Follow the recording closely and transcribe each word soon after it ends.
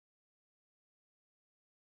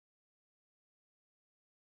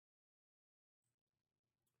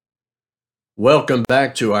Welcome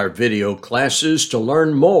back to our video classes to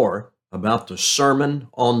learn more about the Sermon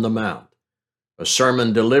on the Mount, a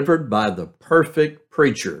sermon delivered by the perfect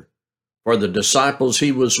preacher for the disciples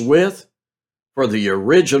he was with, for the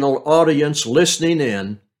original audience listening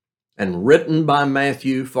in, and written by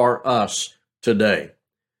Matthew for us today.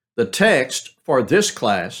 The text for this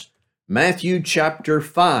class, Matthew chapter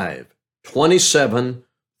 5, 27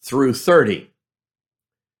 through 30.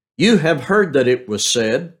 You have heard that it was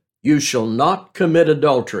said, "You shall not commit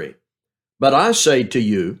adultery." But I say to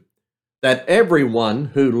you that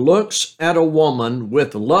everyone who looks at a woman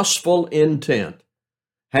with lustful intent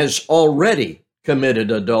has already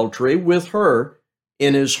committed adultery with her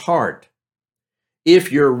in his heart.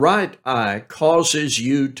 If your right eye causes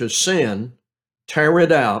you to sin, tear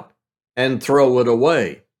it out and throw it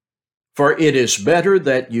away. For it is better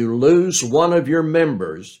that you lose one of your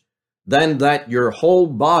members than that your whole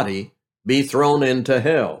body be thrown into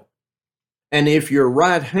hell. And if your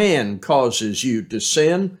right hand causes you to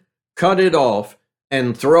sin, cut it off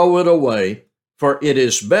and throw it away, for it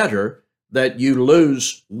is better that you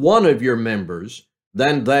lose one of your members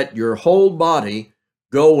than that your whole body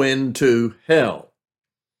go into hell.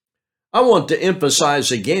 I want to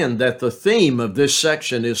emphasize again that the theme of this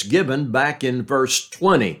section is given back in verse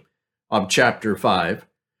 20 of chapter 5,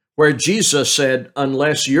 where Jesus said,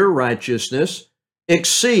 "Unless your righteousness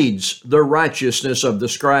exceeds the righteousness of the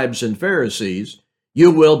scribes and Pharisees, you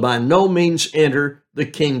will by no means enter the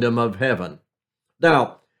kingdom of heaven."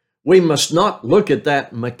 Now, we must not look at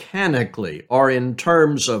that mechanically or in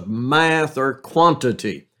terms of math or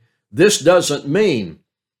quantity. This doesn't mean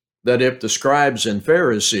that if the scribes and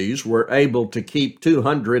Pharisees were able to keep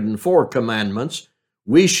 204 commandments,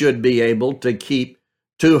 we should be able to keep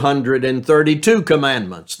 232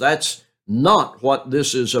 commandments. That's not what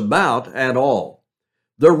this is about at all.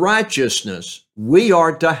 The righteousness we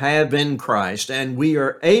are to have in Christ and we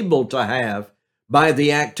are able to have by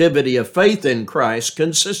the activity of faith in Christ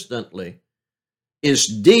consistently is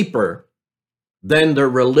deeper than the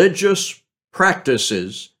religious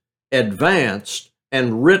practices advanced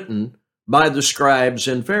and written by the scribes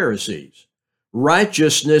and Pharisees.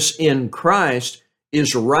 Righteousness in Christ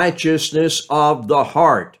is righteousness of the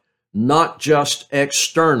heart, not just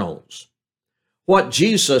externals. What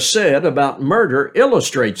Jesus said about murder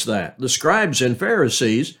illustrates that. The scribes and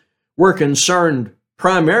Pharisees were concerned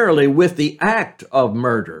primarily with the act of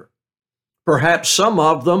murder, perhaps some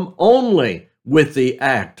of them only with the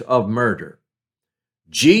act of murder.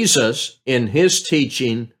 Jesus, in his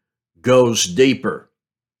teaching, goes deeper.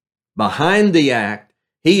 Behind the act,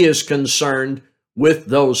 he is concerned with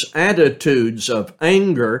those attitudes of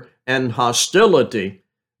anger and hostility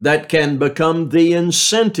that can become the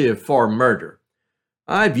incentive for murder.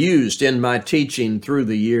 I've used in my teaching through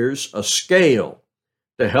the years a scale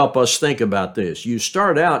to help us think about this. You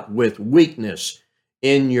start out with weakness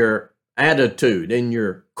in your attitude, in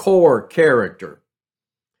your core character.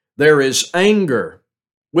 There is anger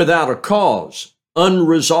without a cause,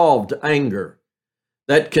 unresolved anger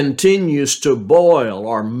that continues to boil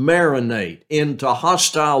or marinate into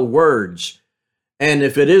hostile words. And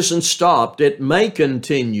if it isn't stopped, it may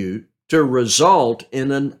continue to result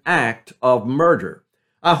in an act of murder.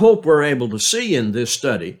 I hope we're able to see in this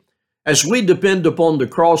study, as we depend upon the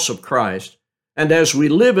cross of Christ and as we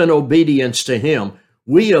live in obedience to him,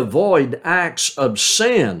 we avoid acts of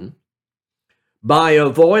sin by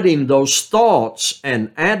avoiding those thoughts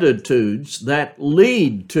and attitudes that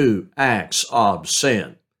lead to acts of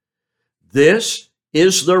sin. This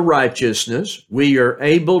is the righteousness we are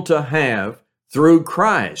able to have through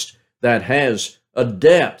Christ that has a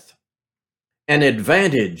depth, an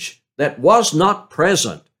advantage that was not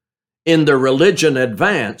present in the religion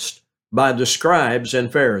advanced by the scribes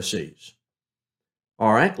and Pharisees.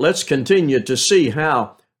 All right, let's continue to see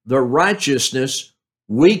how the righteousness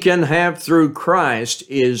we can have through Christ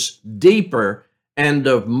is deeper and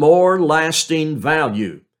of more lasting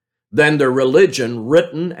value than the religion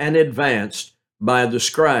written and advanced by the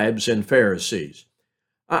scribes and Pharisees.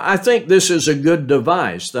 I think this is a good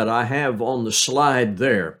device that I have on the slide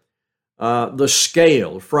there. The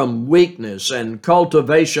scale from weakness and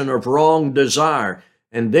cultivation of wrong desire,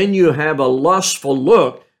 and then you have a lustful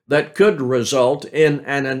look that could result in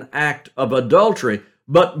an act of adultery.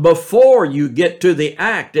 But before you get to the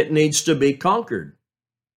act, it needs to be conquered.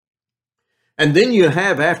 And then you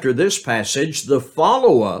have, after this passage, the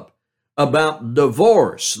follow-up about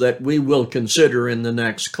divorce that we will consider in the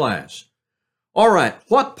next class. All right,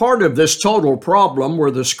 what part of this total problem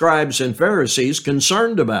were the scribes and Pharisees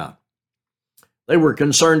concerned about? They were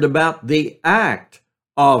concerned about the act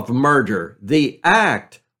of murder, the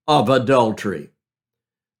act of adultery.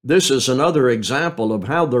 This is another example of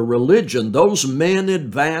how the religion those men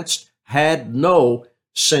advanced had no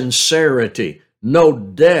sincerity, no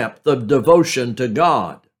depth of devotion to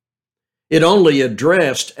God. It only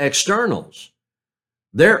addressed externals.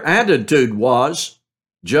 Their attitude was,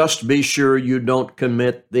 just be sure you don't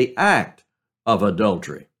commit the act of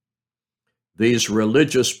adultery. These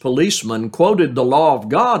religious policemen quoted the law of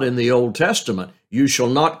God in the Old Testament, you shall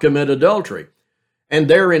not commit adultery. And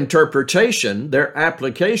their interpretation, their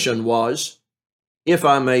application was, if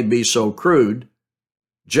I may be so crude,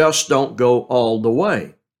 just don't go all the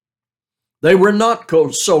way. They were not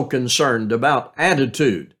so concerned about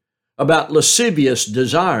attitude, about lascivious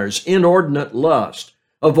desires, inordinate lust,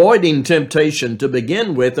 avoiding temptation to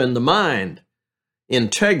begin with in the mind,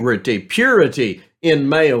 integrity, purity in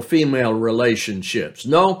male-female relationships.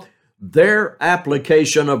 No, their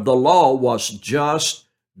application of the law was just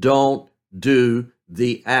don't do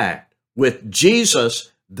the act. With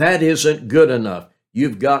Jesus, that isn't good enough.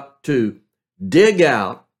 You've got to dig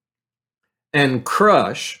out and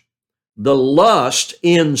crush the lust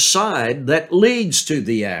inside that leads to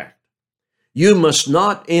the act. You must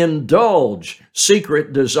not indulge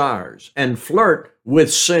secret desires and flirt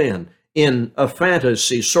with sin in a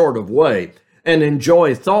fantasy sort of way and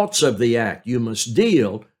enjoy thoughts of the act. You must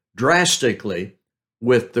deal drastically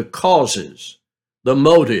with the causes, the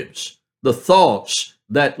motives, the thoughts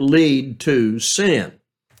that lead to sin.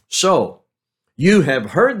 So, you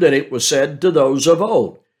have heard that it was said to those of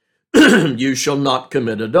old, you shall not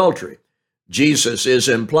commit adultery. Jesus is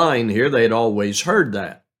implying here they'd always heard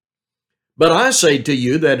that. But I say to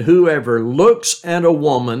you that whoever looks at a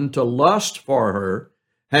woman to lust for her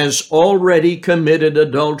has already committed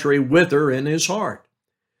adultery with her in his heart.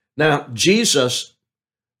 Now, Jesus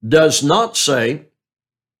does not say,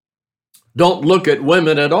 don't look at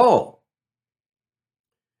women at all.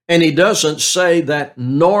 And he doesn't say that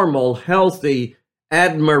normal, healthy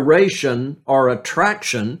admiration or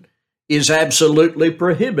attraction is absolutely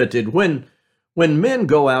prohibited. When men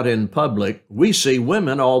go out in public, we see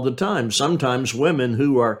women all the time, sometimes women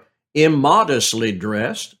who are immodestly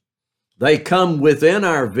dressed. They come within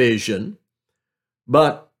our vision,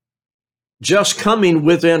 but just coming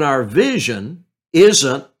within our vision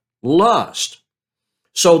isn't lust.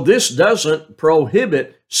 So this doesn't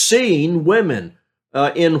prohibit seeing women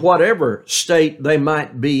in whatever state they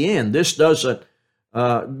might be in. This doesn't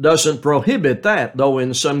prohibit that, though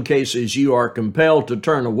in some cases you are compelled to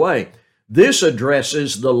turn away. This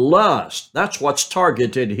addresses the lust. That's what's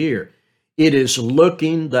targeted here. It is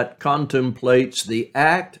looking that contemplates the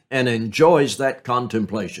act and enjoys that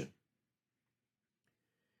contemplation.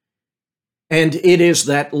 And it is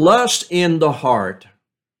that lust in the heart,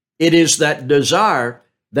 it is that desire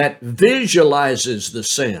that visualizes the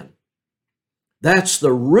sin. That's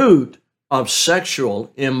the root of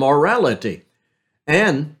sexual immorality.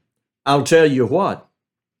 And I'll tell you what,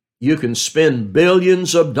 you can spend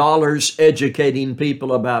billions of dollars educating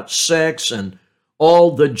people about sex and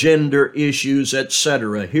all the gender issues,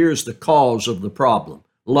 etc. Here's the cause of the problem: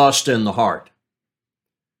 lust in the heart.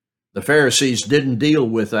 The Pharisees didn't deal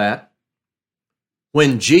with that.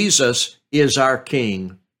 When Jesus is our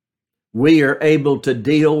King, we are able to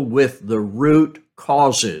deal with the root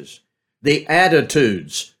causes, the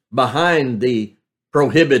attitudes behind the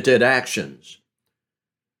prohibited actions.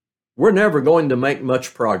 We're never going to make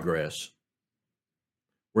much progress.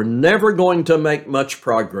 We're never going to make much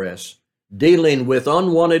progress dealing with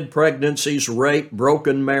unwanted pregnancies, rape,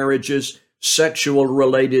 broken marriages,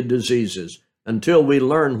 sexual-related diseases until we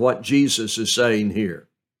learn what Jesus is saying here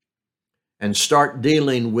and start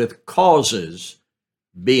dealing with causes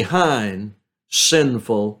behind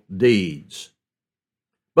sinful deeds.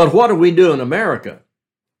 But what do we do in America?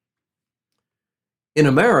 In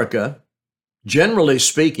America, generally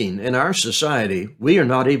speaking, in our society, we are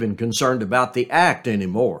not even concerned about the act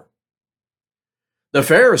anymore. The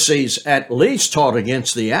Pharisees at least taught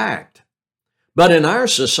against the act. But in our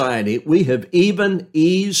society, we have even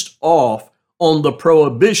eased off on the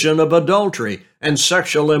prohibition of adultery and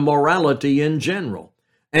sexual immorality in general.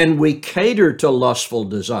 And we cater to lustful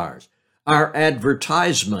desires. Our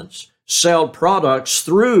advertisements sell products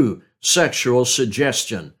through sexual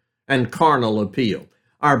suggestion and carnal appeal.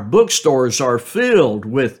 Our bookstores are filled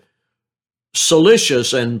with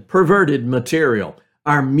salacious and perverted material.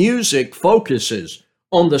 Our music focuses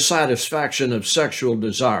on the satisfaction of sexual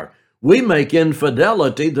desire. We make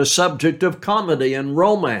infidelity the subject of comedy and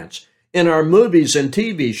romance. In our movies and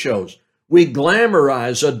TV shows, we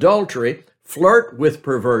glamorize adultery, flirt with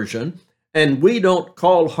perversion, and we don't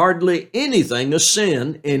call hardly anything a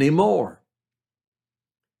sin anymore.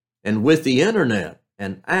 And with the internet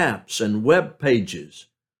and apps and web pages,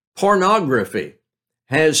 Pornography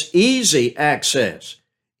has easy access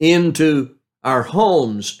into our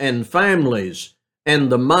homes and families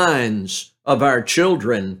and the minds of our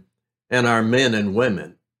children and our men and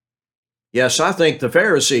women. Yes, I think the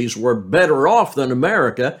Pharisees were better off than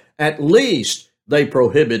America. At least they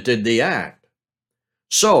prohibited the act.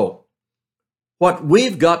 So, what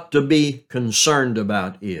we've got to be concerned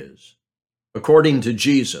about is, according to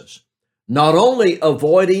Jesus, not only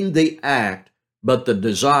avoiding the act, but the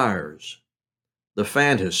desires, the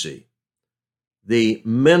fantasy, the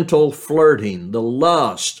mental flirting, the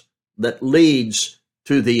lust that leads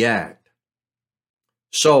to the act.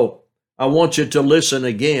 So, I want you to listen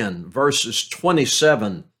again, verses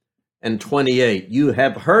 27 and 28. You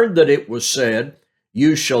have heard that it was said,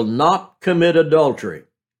 you shall not commit adultery.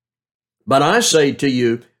 But I say to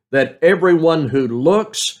you that everyone who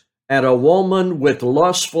looks at a woman with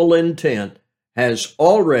lustful intent has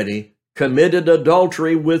already committed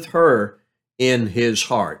adultery with her in his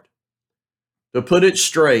heart. To put it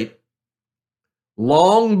straight,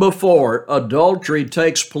 long before adultery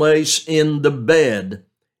takes place in the bed,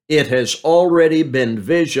 it has already been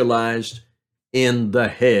visualized in the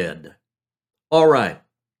head. All right.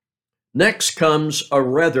 Next comes a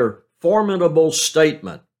rather formidable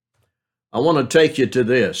statement. I want to take you to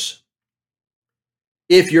this.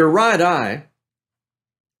 If your right eye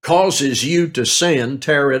causes you to sin,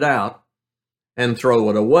 tear it out and throw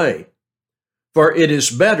it away. For it is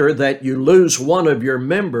better that you lose one of your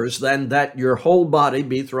members than that your whole body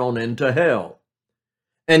be thrown into hell.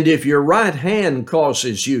 And if your right hand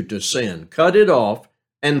causes you to sin, cut it off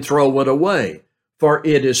and throw it away. For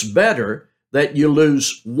it is better that you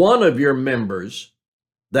lose one of your members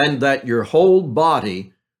than that your whole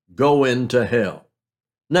body go into hell.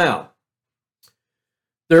 Now,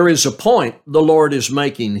 there is a point the Lord is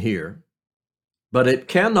making here, but it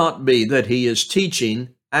cannot be that he is teaching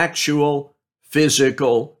actual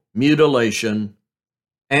physical mutilation,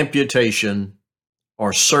 amputation,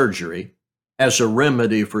 or surgery as a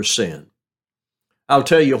remedy for sin. I'll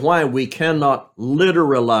tell you why we cannot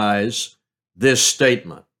literalize this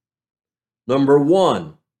statement. Number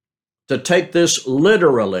one, to take this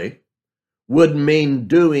literally would mean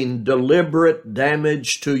doing deliberate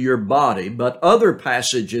damage to your body, but other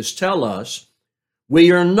passages tell us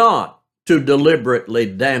we are not to deliberately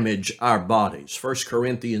damage our bodies. 1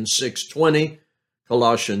 Corinthians 6:20,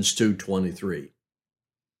 Colossians 2:23.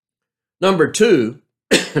 Number two,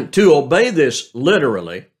 to obey this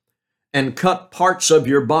literally and cut parts of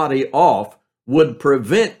your body off would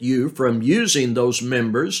prevent you from using those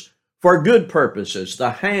members for good purposes.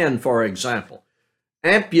 The hand, for example.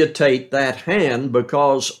 Amputate that hand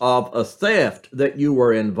because of a theft that you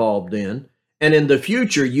were involved in, and in the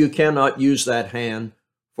future you cannot use that hand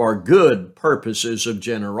for good purposes of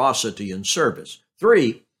generosity and service.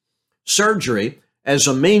 3, surgery as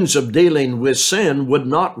a means of dealing with sin would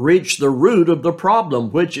not reach the root of the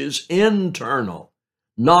problem, which is internal,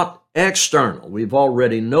 not external. We've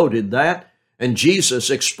already noted that, and Jesus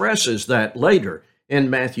expresses that later in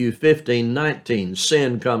Matthew 15:19.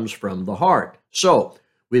 Sin comes from the heart. So,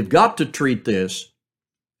 we've got to treat this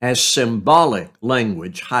as symbolic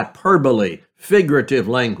language, hyperbole, figurative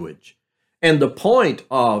language. And the point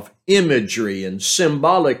of imagery and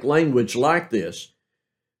symbolic language like this,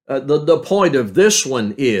 the point of this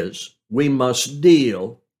one is we must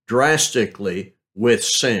deal drastically with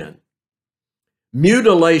sin.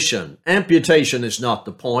 Mutilation, amputation is not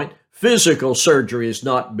the point. Physical surgery is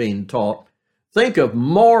not being taught. Think of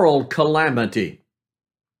moral calamity.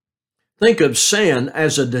 Think of sin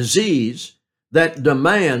as a disease that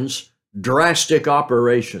demands drastic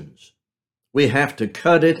operations. We have to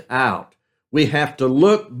cut it out. We have to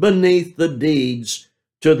look beneath the deeds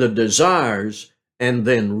to the desires and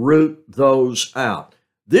then root those out.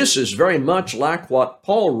 This is very much like what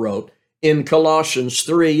Paul wrote in Colossians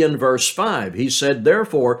 3 and verse 5. He said,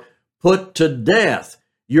 therefore, put to death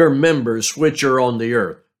your members which are on the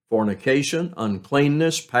earth, fornication,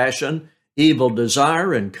 uncleanness, passion, evil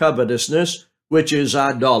desire, and covetousness, which is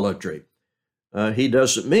idolatry. He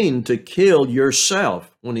doesn't mean to kill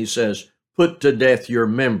yourself when he says, put to death your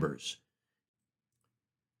members.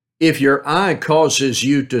 If your eye causes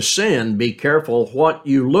you to sin, be careful what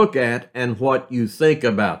you look at and what you think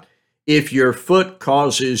about. If your foot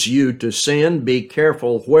causes you to sin, be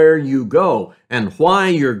careful where you go and why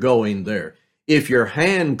you're going there. If your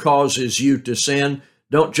hand causes you to sin,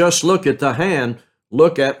 don't just look at the hand,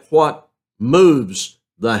 look at what moves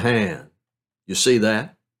the hand. You see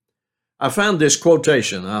that? I found this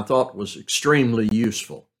quotation I thought was extremely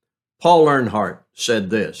useful. Paul Earnhardt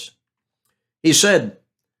said this. He said,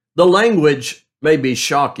 the language may be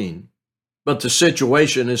shocking, but the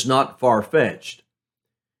situation is not far-fetched.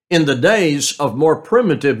 In the days of more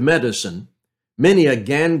primitive medicine, many a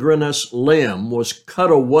gangrenous limb was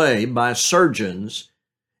cut away by surgeons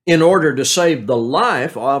in order to save the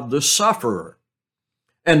life of the sufferer.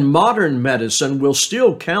 And modern medicine will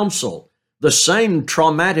still counsel the same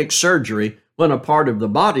traumatic surgery when a part of the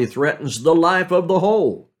body threatens the life of the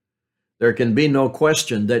whole. There can be no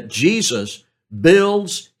question that Jesus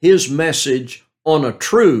builds his message on a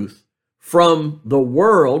truth from the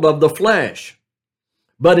world of the flesh.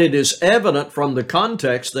 But it is evident from the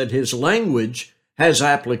context that his language has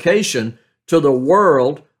application to the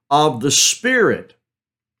world of the Spirit.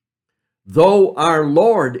 Though our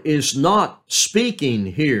Lord is not speaking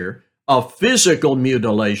here of physical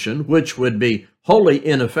mutilation, which would be wholly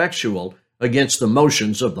ineffectual against the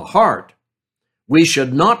motions of the heart, we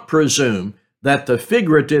should not presume that the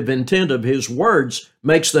figurative intent of his words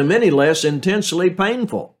makes them any less intensely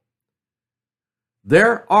painful.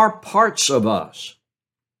 There are parts of us,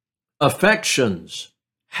 affections,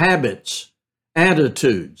 habits,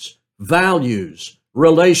 attitudes, values,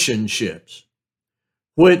 relationships,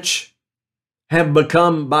 which have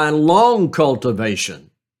become by long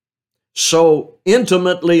cultivation so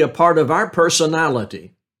intimately a part of our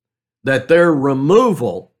personality that their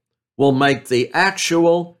removal will make the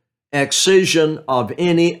actual excision of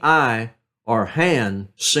any eye or hand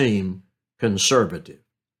seem conservative.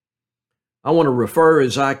 I want to refer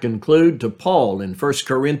as I conclude to Paul in 1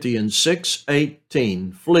 Corinthians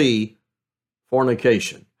 6:18, flee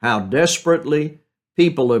fornication. How desperately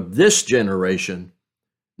people of this generation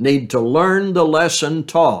need to learn the lesson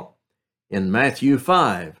taught in Matthew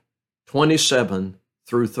 5:27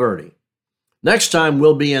 through 30. Next time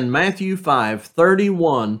we'll be in Matthew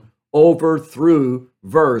 5:31 over through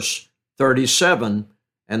verse 37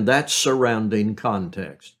 and that surrounding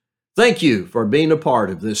context. Thank you for being a part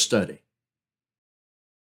of this study.